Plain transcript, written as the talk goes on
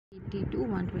180 to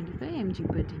 125 mg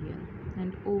per dl.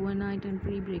 And overnight and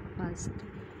pre-breakfast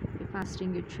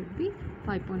fasting, it should be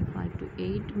 5.5 to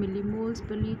 8 millimoles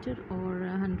per liter or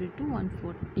 100 to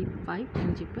 145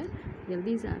 mg per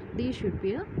dl. These should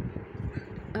be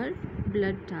our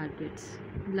blood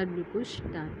glucose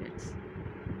targets.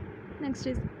 Next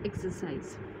is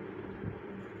exercise.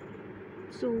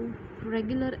 So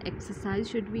regular exercise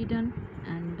should be done,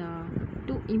 and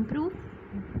to improve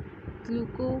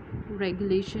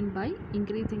glucoregulation by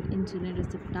increasing insulin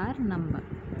receptor number.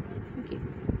 Okay,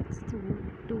 so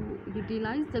to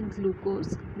utilize the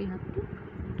glucose, we have to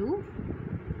do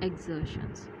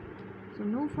exertions. So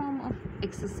no form of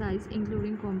exercise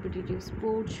including competitive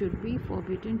sports should be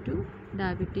forbidden to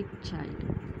diabetic child.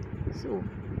 So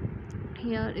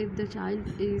here, if the child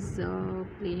is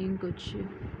playing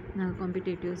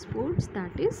competitive sports,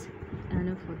 that is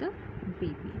enough for the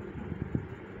baby.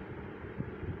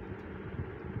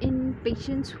 In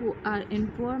patients who are in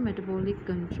poor metabolic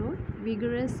control,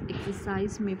 vigorous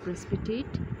exercise may precipitate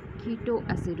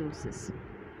ketoacidosis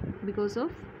because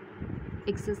of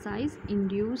exercise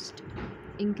induced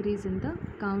increase in the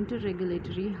counter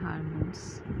regulatory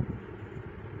hormones.